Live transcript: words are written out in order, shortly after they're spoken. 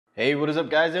Hey, what is up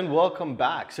guys, and welcome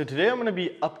back. So today I'm going to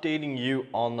be updating you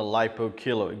on the Lipo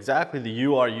killer, exactly the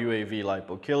URUAV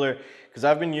Lipo killer, because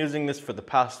I've been using this for the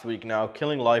past week now,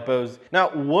 killing Lipos. Now,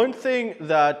 one thing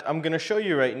that I'm going to show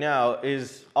you right now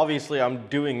is, obviously I'm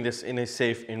doing this in a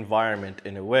safe environment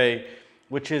in a way,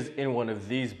 which is in one of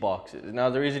these boxes.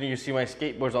 Now, the reason you see my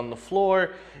skateboards on the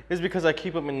floor is because I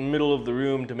keep them in the middle of the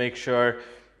room to make sure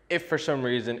if for some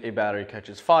reason a battery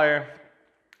catches fire,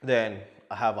 then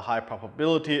I have a high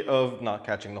probability of not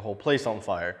catching the whole place on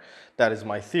fire. That is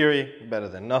my theory, better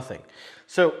than nothing.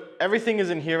 So everything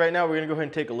is in here right now. We're gonna go ahead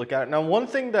and take a look at it. Now, one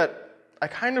thing that I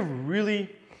kind of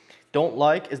really don't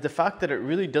like is the fact that it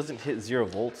really doesn't hit 0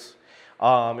 volts.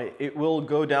 It will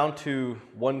go down to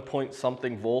 1 point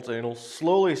something volts and it'll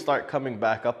slowly start coming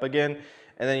back up again.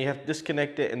 And then you have to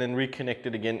disconnect it and then reconnect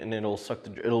it again, and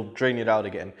it'll drain it out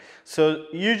again. So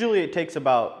usually it takes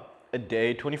about a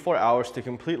day, 24 hours to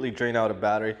completely drain out a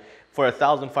battery for a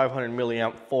 1500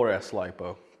 milliamp 4S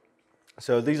Lipo.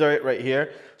 So these are it right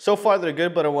here. So far they're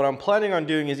good, but what I'm planning on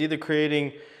doing is either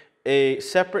creating a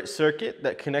separate circuit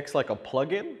that connects like a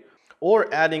plug-in,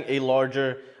 or adding a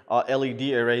larger LED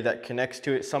array that connects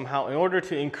to it somehow in order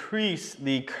to increase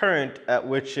the current at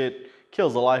which it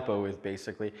kills the Lipo with,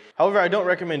 basically. However, I don't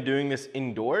recommend doing this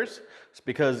indoors,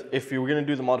 because if you were going to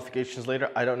do the modifications later,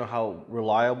 I don't know how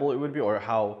reliable it would be or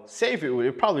how safe it would.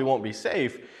 It probably won't be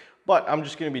safe, but I'm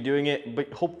just going to be doing it. But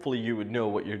hopefully you would know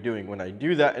what you're doing when I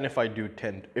do that, and if I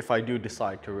do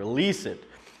decide to release it.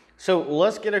 So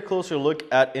let's get a closer look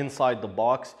at inside the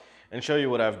box and show you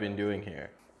what I've been doing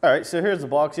here. All right, so here's the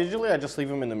box. Usually I just leave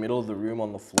them in the middle of the room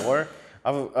on the floor.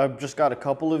 I've just got a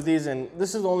couple of these, and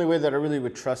this is the only way that I really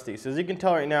would trust these. So as you can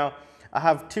tell right now, I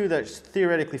have 2 that's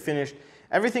theoretically finished.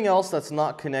 Everything else that's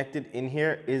not connected in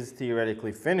here is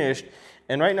theoretically finished.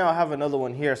 And right now I have another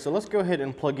one here. So let's go ahead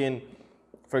and plug in,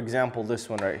 for example, this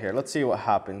one right here. Let's see what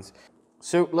happens.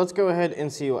 So let's go ahead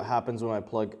and see what happens when I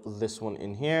plug this one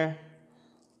in here.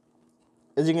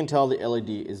 As you can tell, the LED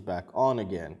is back on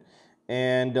again.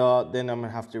 And then I'm gonna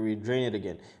have to redrain it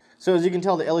again. So as you can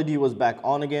tell, the LED was back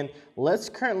on again. Let's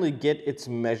currently get its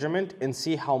measurement and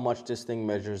see how much this thing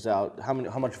measures out. How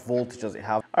much voltage does it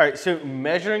have? All right, so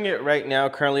measuring it right now,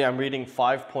 currently I'm reading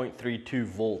 5.32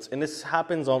 volts. And this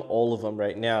happens on all of them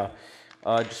right now.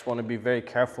 I just wanna be very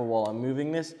careful while I'm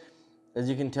moving this. As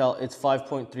you can tell, it's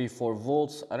 5.34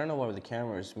 volts. I don't know why the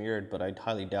camera is mirrored, but I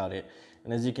highly doubt it.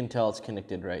 And as you can tell, it's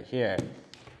connected right here.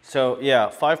 So yeah,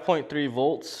 5.3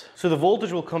 volts. So the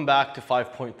voltage will come back to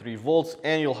 5.3 volts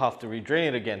and you'll have to redrain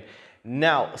it again.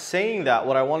 Now, saying that,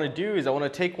 what I want to do is I want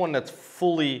to take one that's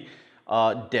fully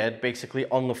dead, basically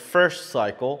on the first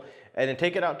cycle, and then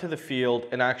take it out to the field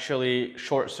and actually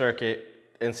short circuit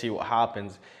and see what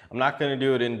happens. I'm not going to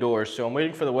do it indoors, so I'm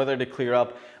waiting for the weather to clear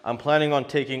up. I'm planning on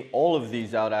taking all of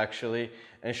these out actually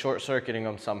and short circuiting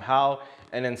them somehow,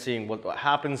 and then seeing what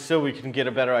happens so we can get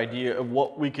a better idea of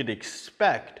what we could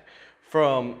expect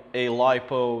from a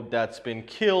Lipo that's been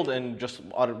killed and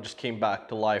just came back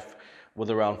to life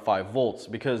with around 5 volts.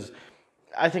 Because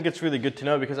I think it's really good to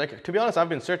know, because to be honest, I've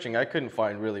been searching, I couldn't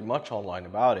find really much online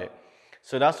about it.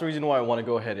 So that's the reason why I want to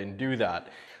go ahead and do that.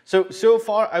 So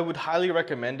far, I would highly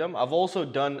recommend them. I've also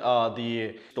done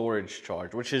the storage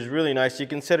charge, which is really nice. You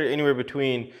can set it anywhere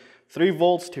between 3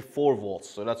 volts to 4 volts,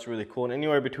 so that's really cool, and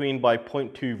anywhere between by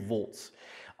 0.2 volts.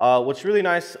 What's really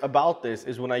nice about this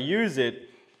is when I use it,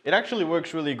 it actually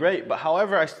works really great, but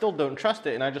however, I still don't trust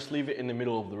it, and I just leave it in the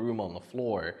middle of the room on the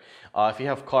floor. If you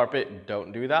have carpet,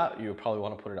 don't do that. You probably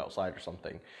want to put it outside or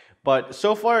something. But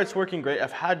so far, it's working great.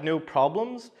 I've had no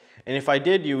problems, and if I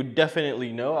did, you would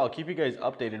definitely know. I'll keep you guys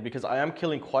updated, because I am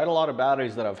killing quite a lot of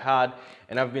batteries that I've had,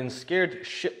 and I've been scared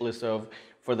shitless of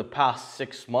for the past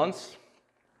 6 months.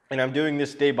 And I'm doing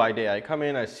this day by day. I come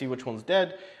in, I see which one's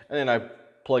dead, and then I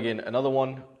plug in another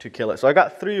one to kill it. So I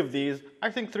got 3 of these. I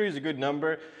think 3 is a good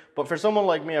number, but for someone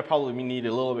like me, I probably need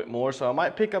a little bit more. So I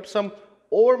might pick up some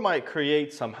or might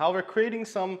create some. However, creating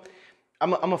some,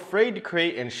 I'm afraid to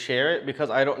create and share it because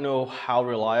I don't know how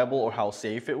reliable or how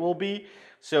safe it will be.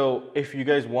 So if you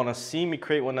guys want to see me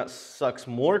create one that sucks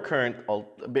more current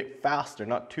a bit faster,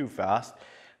 not too fast,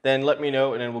 then let me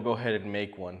know, and then we'll go ahead and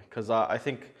make one, because I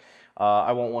think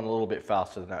I want one a little bit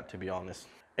faster than that, to be honest.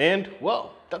 And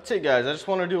well, that's it guys. I just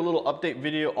want to do a little update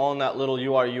video on that little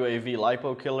URUAV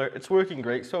Lipo killer. It's working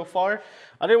great so far.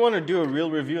 I didn't want to do a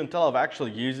real review until I've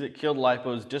actually used it, killed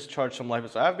Lipos, discharged some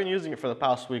Lipos. I've been using it for the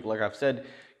past week, like I've said,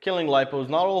 killing Lipos.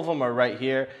 Not all of them are right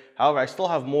here. However, I still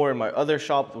have more in my other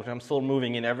shop, which I'm still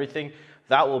moving in everything.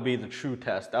 That will be the true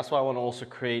test. That's why I want to also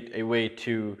create a way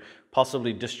to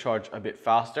possibly discharge a bit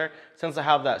faster. Since I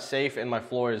have that safe and my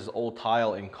floor is all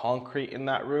tile and concrete in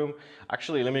that room,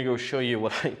 actually let me go show you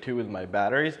what I do with my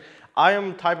batteries. I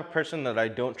am the type of person that I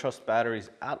don't trust batteries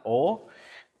at all.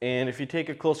 And if you take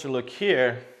a closer look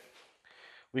here,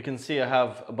 we can see I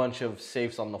have a bunch of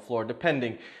safes on the floor,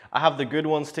 depending. I have the good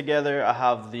ones together, I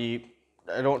have the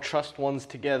I don't trust ones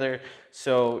together.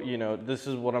 So, you know, this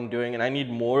is what I'm doing, and I need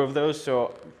more of those.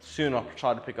 So soon I'll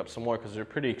try to pick up some more because they're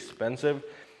pretty expensive.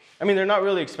 I mean, they're not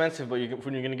really expensive, but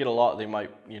when you're gonna get a lot, they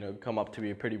might, you know, come up to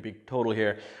be a pretty big total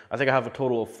here. I think I have a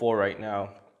total of 4 right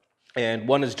now. And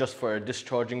one is just for a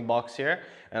discharging box here,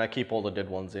 and I keep all the dead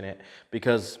ones in it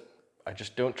because I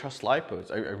just don't trust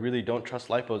lipos. I really don't trust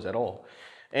lipos at all.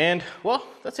 And well,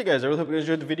 that's it guys. I really hope you guys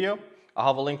enjoyed the video. I'll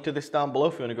have a link to this down below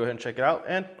if you want to go ahead and check it out,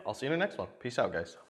 and I'll see you in the next one. Peace out guys.